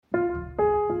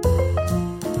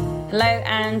Hello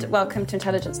and welcome to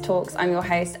Intelligence Talks. I'm your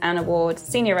host, Anna Ward,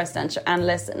 Senior Residential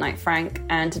Analyst at Knight Frank.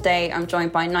 And today I'm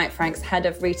joined by Knight Frank's Head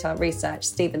of Retail Research,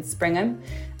 Stephen Springham,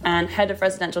 and Head of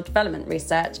Residential Development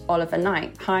Research, Oliver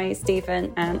Knight. Hi,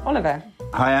 Stephen and Oliver.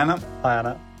 Hi, Anna. Hi,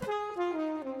 Anna.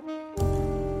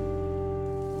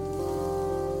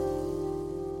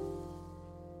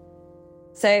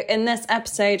 So in this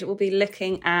episode, we'll be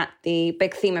looking at the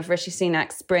big theme of Rishi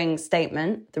Sunak's spring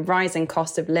statement, the rising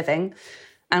cost of living.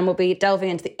 And we'll be delving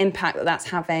into the impact that that's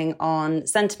having on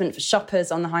sentiment for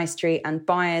shoppers on the high street and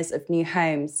buyers of new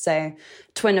homes. So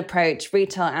twin approach,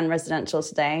 retail and residential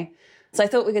today. So I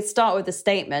thought we could start with the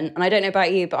statement. And I don't know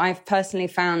about you, but I've personally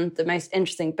found the most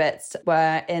interesting bits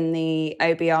were in the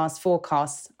OBR's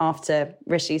forecasts after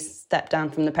Rishi stepped down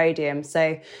from the podium.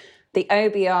 So the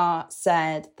OBR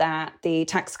said that the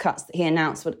tax cuts that he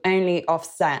announced would only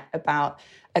offset about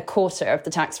a quarter of the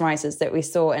tax rises that we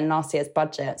saw in last year's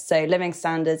budget. So living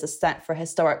standards are set for a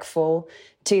historic fall,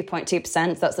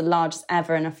 2.2%. That's the largest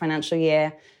ever in a financial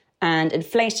year. And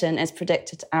inflation is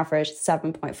predicted to average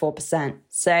 7.4%.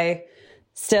 So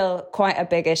still quite a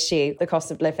big issue, the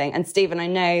cost of living. And Stephen, I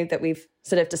know that we've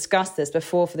sort of discussed this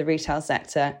before for the retail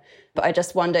sector, but I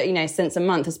just wonder, since a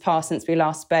month has passed since we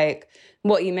last spoke,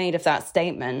 what you made of that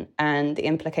statement and the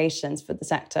implications for the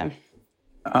sector.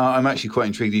 I'm actually quite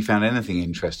intrigued you found anything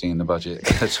interesting in the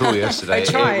budget at all yesterday. I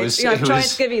tried. I'm trying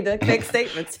to give you the big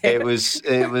statements here. It was.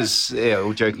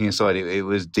 All joking aside, it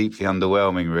was deeply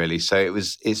underwhelming, really. So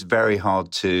it's very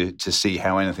hard to see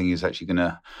how anything is actually going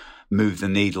to move the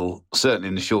needle, certainly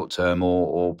in the short term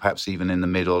or perhaps even in the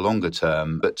mid or longer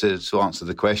term. But to answer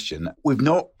the question, we've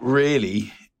not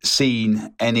really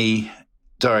seen any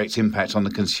direct impact on the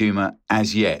consumer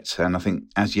as yet. And I think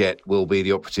as yet will be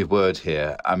the operative word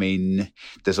here. I mean,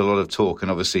 there's a lot of talk and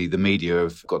obviously the media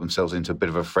have got themselves into a bit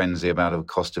of a frenzy about a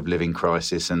cost of living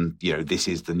crisis. And, this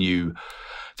is the new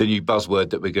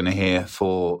buzzword that we're going to hear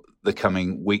for the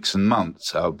coming weeks and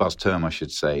months, buzz term, I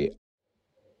should say.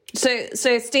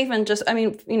 So Stephen,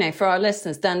 for our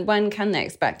listeners, then when can they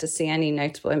expect to see any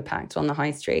notable impact on the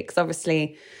high street? Because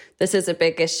obviously this is a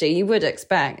big issue. You would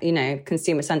expect,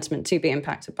 consumer sentiment to be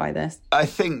impacted by this. I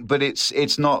think, but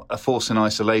it's not a force in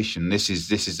isolation. This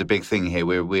is the big thing here,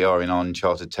 where we are in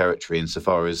uncharted territory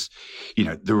insofar as,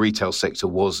 the retail sector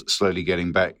was slowly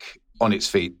getting back on its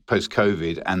feet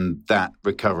post-COVID, and that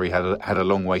recovery had a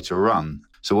long way to run.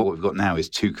 So what we've got now is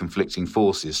two conflicting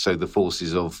forces. So the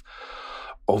forces of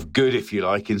good, if you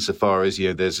like, insofar as,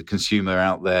 there's a consumer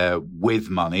out there with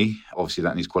money. Obviously,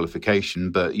 that needs qualification.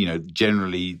 But,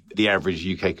 generally, the average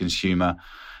UK consumer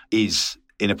is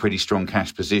in a pretty strong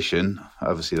cash position.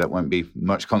 Obviously, that won't be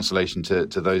much consolation to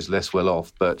those less well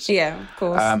off. But yeah, of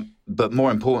course. But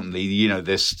more importantly,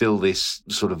 there's still this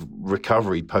sort of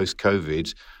recovery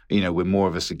post-COVID, where more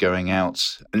of us are going out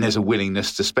and there's a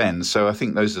willingness to spend. So I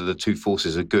think those are the two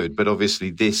forces are good. But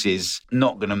obviously this is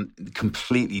not going to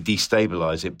completely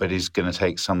destabilise it, but is going to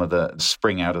take some of the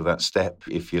spring out of that step,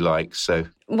 if you like. So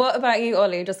what about you,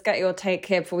 Ollie? Just get your take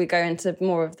here before we go into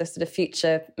more of the sort of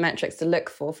future metrics to look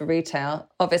for retail.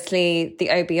 Obviously, the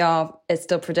OBR is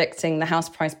still predicting the house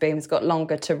price boom has got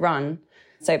longer to run.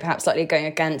 So perhaps slightly going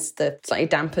against the slightly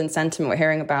dampened sentiment we're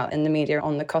hearing about in the media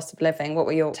on the cost of living. What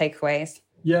were your takeaways?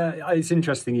 Yeah, it's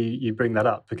interesting you bring that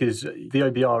up because the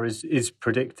OBR is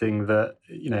predicting that,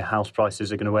 house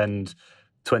prices are going to end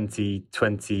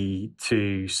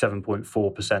 2022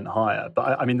 7.4% higher.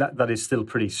 But I mean, that is still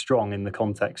pretty strong in the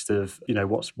context of,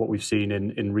 what we've seen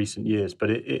in recent years.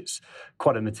 But it's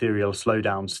quite a material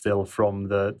slowdown still from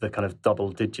the kind of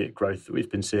double-digit growth that we've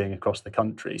been seeing across the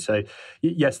country. So,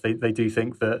 yes, they do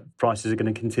think that prices are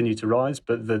going to continue to rise,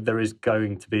 but there is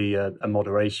going to be a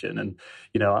moderation. And,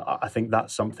 I think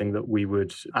that's something that we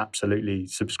would absolutely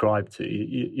subscribe to.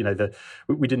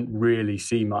 We didn't really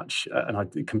see much, and I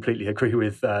completely agree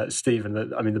with Stephen, that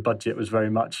the budget was very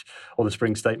much, or the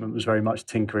spring statement was very much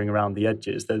tinkering around the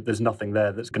edges. There's nothing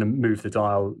there that's going to move the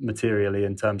dial materially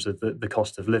in terms of the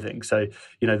cost of living. So,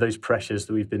 those pressures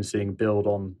that we've been seeing build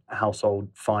on household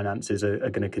finances are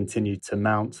going to continue to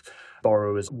mount.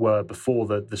 Borrowers were before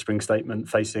the spring statement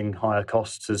facing higher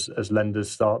costs as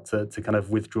lenders start to kind of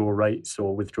withdraw rates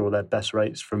or withdraw their best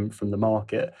rates from the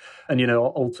market. And,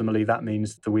 ultimately that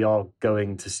means that we are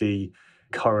going to see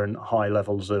current high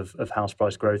levels of house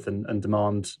price growth and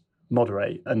demand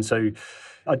moderate. And so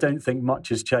I don't think much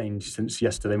has changed since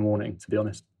yesterday morning, to be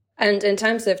honest. And in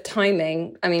terms of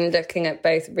timing, looking at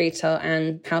both retail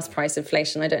and house price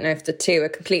inflation, I don't know if the two are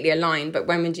completely aligned, but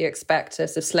when would you expect a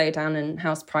sort of slowdown in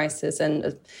house prices?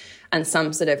 And and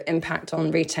some sort of impact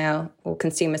on retail or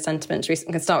consumer sentiment. We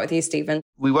can start with you, Stephen.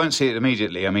 We won't see it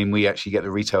immediately. I mean, we actually get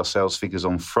the retail sales figures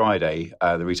on Friday,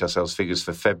 the retail sales figures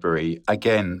for February.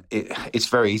 Again, it's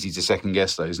very easy to second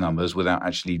guess those numbers without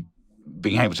actually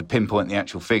being able to pinpoint the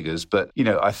actual figures. But,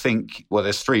 I think,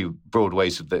 there's three broad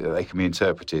ways that they can be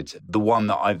interpreted. The one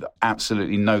that I've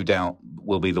absolutely no doubt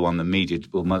will be the one that media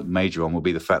will major on will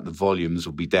be the fact that volumes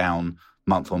will be down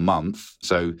month on month.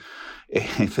 So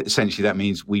if essentially that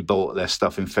means we bought less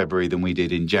stuff in February than we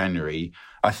did in January,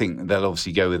 I think they'll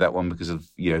obviously go with that one because of,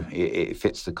 it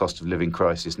fits the cost of living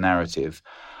crisis narrative.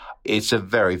 It's a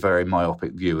very, very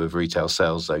myopic view of retail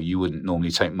sales, though. You wouldn't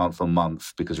normally take month on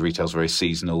month because retail's very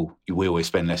seasonal. We always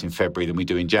spend less in February than we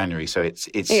do in January. So it's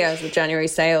yeah, the January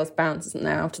sales bounce, isn't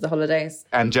there, after the holidays?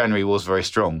 And January was very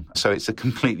strong. So it's a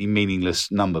completely meaningless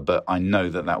number, but I know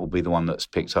that will be the one that's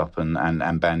picked up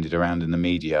and bandied around in the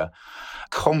media.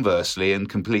 Conversely, and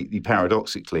completely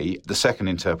paradoxically, the second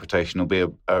interpretation will be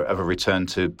of a return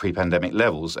to pre-pandemic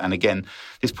levels. And again,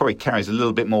 this probably carries a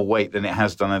little bit more weight than it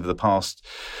has done over the past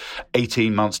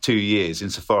 18 months, 2 years,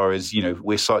 insofar as,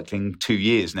 we're cycling 2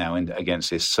 years now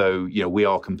against this. So, we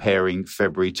are comparing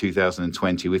February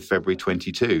 2020 with February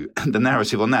 22. And the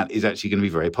narrative on that is actually going to be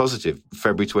very positive.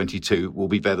 February 22 will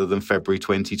be better than February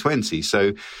 2020.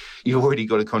 So you've already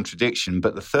got a contradiction.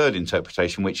 But the third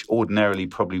interpretation, which ordinarily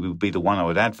probably would be the one I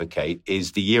would advocate,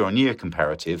 is the year-on-year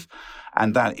comparative.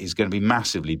 And that is going to be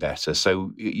massively better.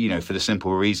 So, for the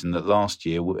simple reason that last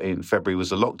year in February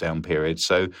was a lockdown period.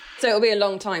 So it'll be a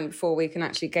long time before we can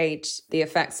actually gauge the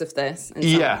effects of this.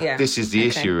 Yeah, this is the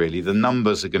issue, really. The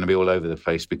numbers are going to be all over the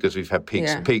place because we've had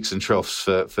peaks and troughs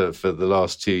for the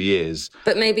last 2 years.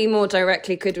 But maybe more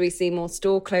directly, could we see more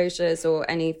store closures or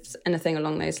anything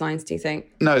along those lines, do you think?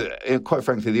 No, quite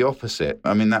frankly, the opposite.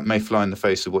 I mean, that may fly in the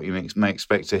face of what you may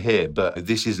expect to hear, but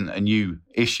this isn't a new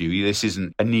issue. This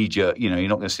isn't a knee-jerk. You're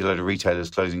not going to see a load of retailers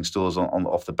closing stores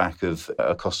off the back of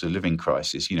a cost of living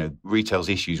crisis. Retail's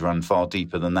issues run far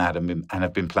deeper than that and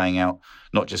have been playing out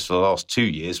not just for the last 2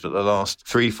 years, but the last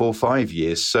 3, 4, 5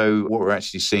 years. So what we're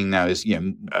actually seeing now is,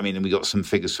 and we got some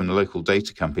figures from the local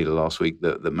data company last week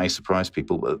that may surprise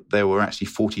people, but there were actually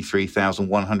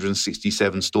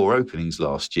 43,167 store openings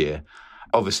last year.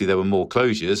 Obviously, there were more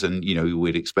closures and,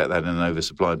 we'd expect that in an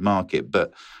oversupplied market.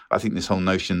 But I think this whole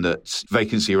notion that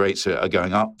vacancy rates are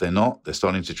going up, they're not. They're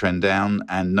starting to trend down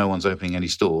and no one's opening any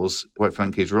stores, quite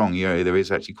frankly, is wrong. There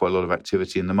is actually quite a lot of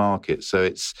activity in the market. So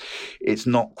it's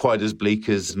not quite as bleak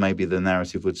as maybe the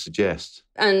narrative would suggest.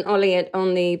 And Ollie,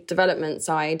 on the development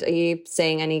side, are you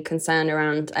seeing any concern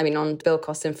around, on build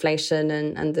cost inflation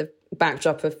and the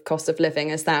backdrop of cost of living?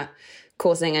 Is that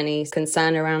causing any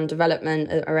concern around development?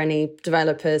 Or any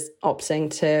developers opting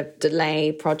to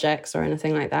delay projects or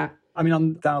anything like that?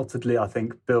 Undoubtedly, I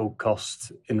think build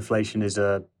cost inflation is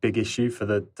a big issue for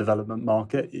the development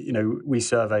market. We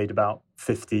surveyed about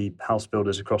 50 house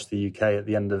builders across the UK at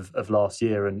the end of last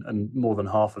year, and more than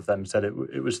half of them said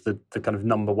it was the kind of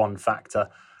number one factor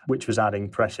which was adding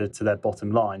pressure to their bottom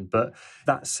line. But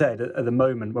that said, at the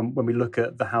moment, when we look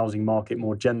at the housing market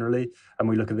more generally and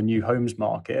we look at the new homes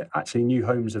market, actually new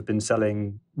homes have been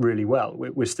selling really well.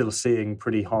 We're still seeing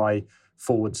pretty high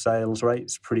forward sales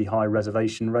rates, pretty high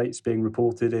reservation rates being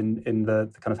reported in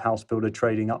the kind of house builder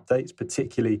trading updates,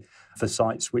 particularly for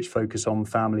sites which focus on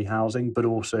family housing, but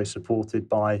also supported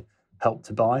by Help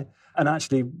to Buy. And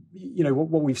actually,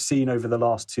 what we've seen over the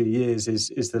last 2 years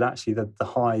is that actually the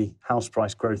high house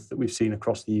price growth that we've seen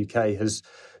across the UK has,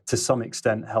 to some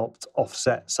extent, helped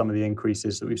offset some of the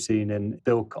increases that we've seen in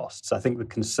build costs. I think the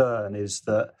concern is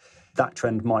that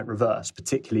trend might reverse,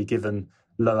 particularly given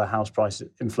lower house price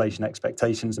inflation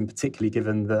expectations, and particularly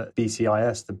given that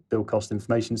BCIS, the Build Cost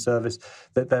Information Service,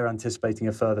 that they're anticipating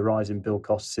a further rise in build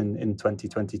costs in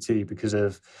 2022 because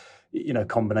of a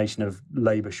combination of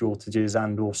labour shortages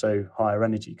and also higher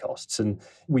energy costs. And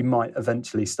we might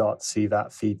eventually start to see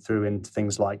that feed through into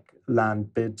things like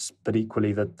land bids, but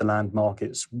equally the land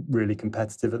market's really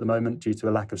competitive at the moment due to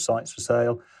a lack of sites for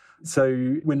sale.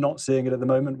 So we're not seeing it at the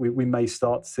moment. We may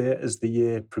start to see it as the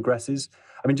year progresses.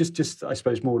 Just I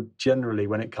suppose more generally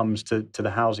when it comes to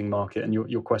the housing market and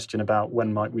your question about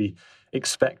when might we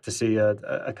expect to see a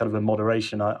kind of a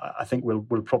moderation, I think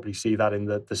we'll probably see that in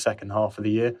the second half of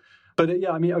the year. But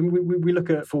we look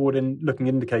at forward-looking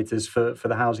indicators for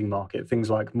the housing market, things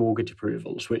like mortgage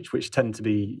approvals, which tend to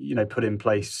be put in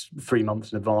place 3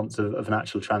 months in advance of an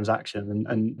actual transaction,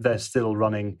 and they're still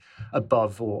running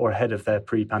above or ahead of their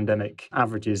pre-pandemic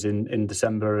averages in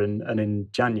December and in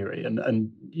January.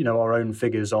 And our own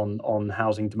figures on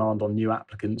housing demand on new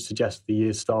applicants suggest the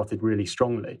year started really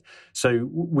strongly. So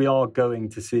we are going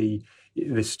to see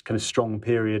this kind of strong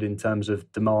period in terms of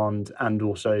demand and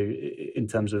also in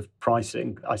terms of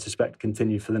pricing, I suspect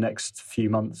continue for the next few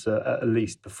months at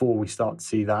least, before we start to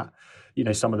see that,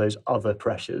 some of those other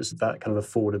pressures, that kind of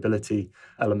affordability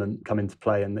element come into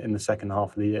play in the second half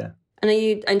of the year. And are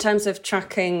you, in terms of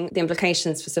tracking the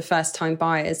implications for the first-time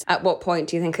buyers, at what point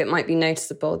do you think it might be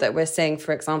noticeable that we're seeing,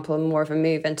 for example, more of a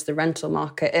move into the rental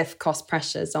market if cost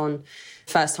pressures on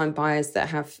first-time buyers that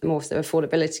have more sort of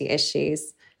affordability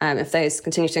issues, if those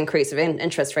continue to increase, if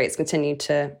interest rates continue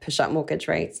to push up mortgage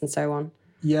rates and so on?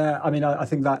 Yeah, I mean, I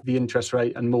think that the interest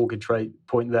rate and mortgage rate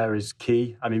point there is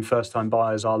key. I mean, first-time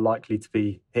buyers are likely to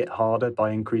be hit harder by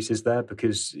increases there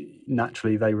because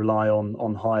naturally they rely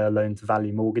on higher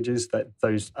loan-to-value mortgages. That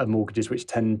those are mortgages which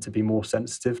tend to be more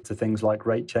sensitive to things like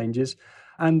rate changes.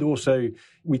 And also,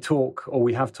 we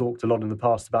have talked a lot in the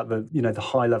past about the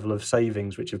high level of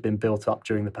savings which have been built up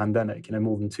during the pandemic.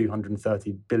 More than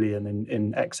 230 billion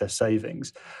in excess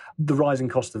savings. The rising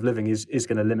cost of living is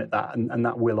going to limit that, and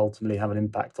that will ultimately have an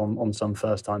impact on some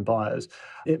first-time buyers.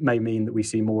 It may mean that we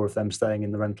see more of them staying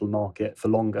in the rental market for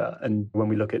longer. And when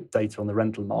we look at data on the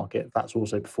rental market, that's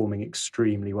also performing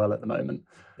extremely well at the moment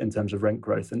in terms of rent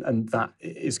growth, and that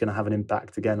is going to have an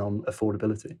impact again on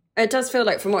affordability. It does feel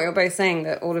like, from what you're both saying,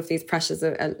 that all of these pressures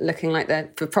are looking like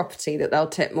they're for property, that they'll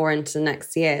tip more into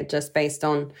next year, just based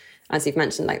on, as you've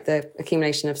mentioned, like the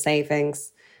accumulation of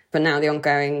savings, but now the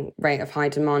ongoing rate of high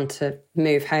demand to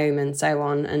move home and so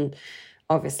on. And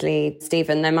obviously,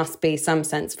 Stephen, there must be some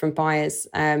sense from buyers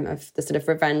of the sort of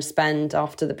revenge spend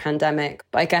after the pandemic.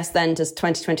 But I guess then does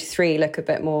 2023 look a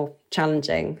bit more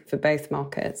challenging for both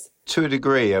markets? To a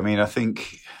degree. I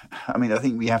think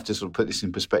we have to sort of put this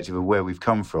in perspective of where we've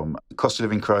come from. The cost of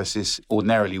living crisis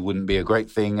ordinarily wouldn't be a great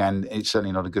thing, and it's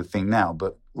certainly not a good thing now.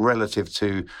 But relative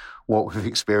to what we've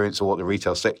experienced or what the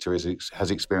retail sector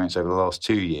has experienced over the last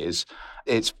 2 years,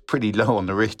 it's pretty low on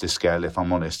the Richter scale, if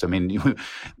I'm honest.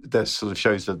 That sort of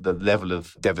shows that the level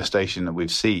of devastation that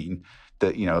we've seen,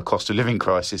 that, a cost of living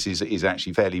crisis is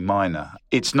actually fairly minor.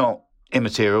 It's not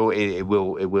immaterial, it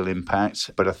will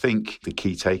impact. But I think the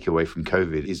key takeaway from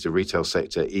COVID is the retail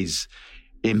sector is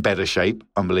in better shape,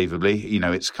 unbelievably.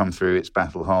 It's come through, it's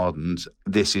battle hardened.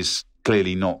 This is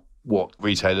clearly not what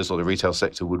retailers or the retail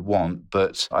sector would want.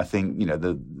 But I think,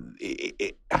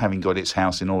 having got its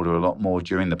house in order a lot more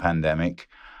during the pandemic,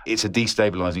 it's a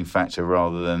destabilising factor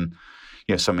rather than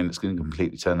something that's going to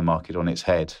completely turn the market on its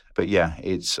head. But yeah,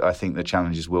 I think the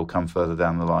challenges will come further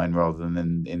down the line rather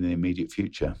than in the immediate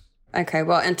future. Okay,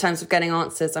 well, in terms of getting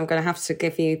answers, I'm going to have to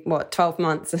give you, 12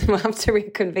 months, and we'll have to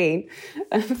reconvene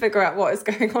and figure out what is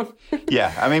going on.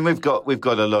 Yeah, we've got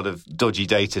a lot of dodgy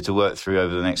data to work through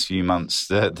over the next few months.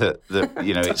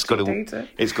 It's got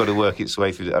to work its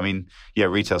way through.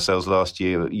 Retail sales last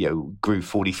year, grew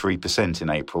 43% in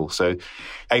April. So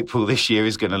April this year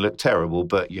is going to look terrible,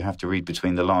 but you have to read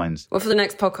between the lines. Well, for the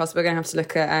next podcast, we're going to have to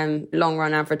look at long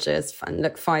run averages and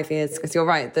look 5 years, because you're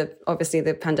right. Obviously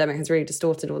the pandemic has really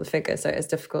distorted all the figures. So it's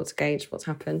difficult to gauge what's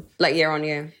happened, like year on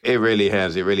year. It really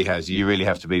has. You really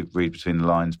have to read between the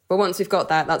lines. Well, once we've got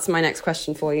that, that's my next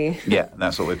question for you. Yeah,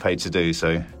 that's what we're paid to do.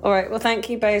 So. All right. Well, thank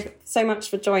you both so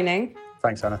much for joining.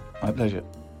 Thanks, Anna. My pleasure.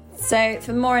 So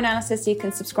for more analysis, you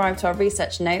can subscribe to our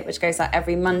research note, which goes out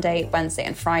every Monday, Wednesday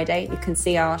and Friday. You can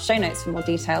see our show notes for more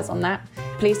details on that.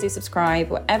 Please do subscribe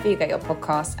wherever you get your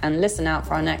podcasts and listen out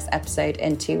for our next episode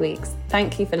in 2 weeks.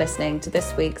 Thank you for listening to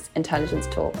this week's Intelligence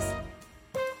Talks.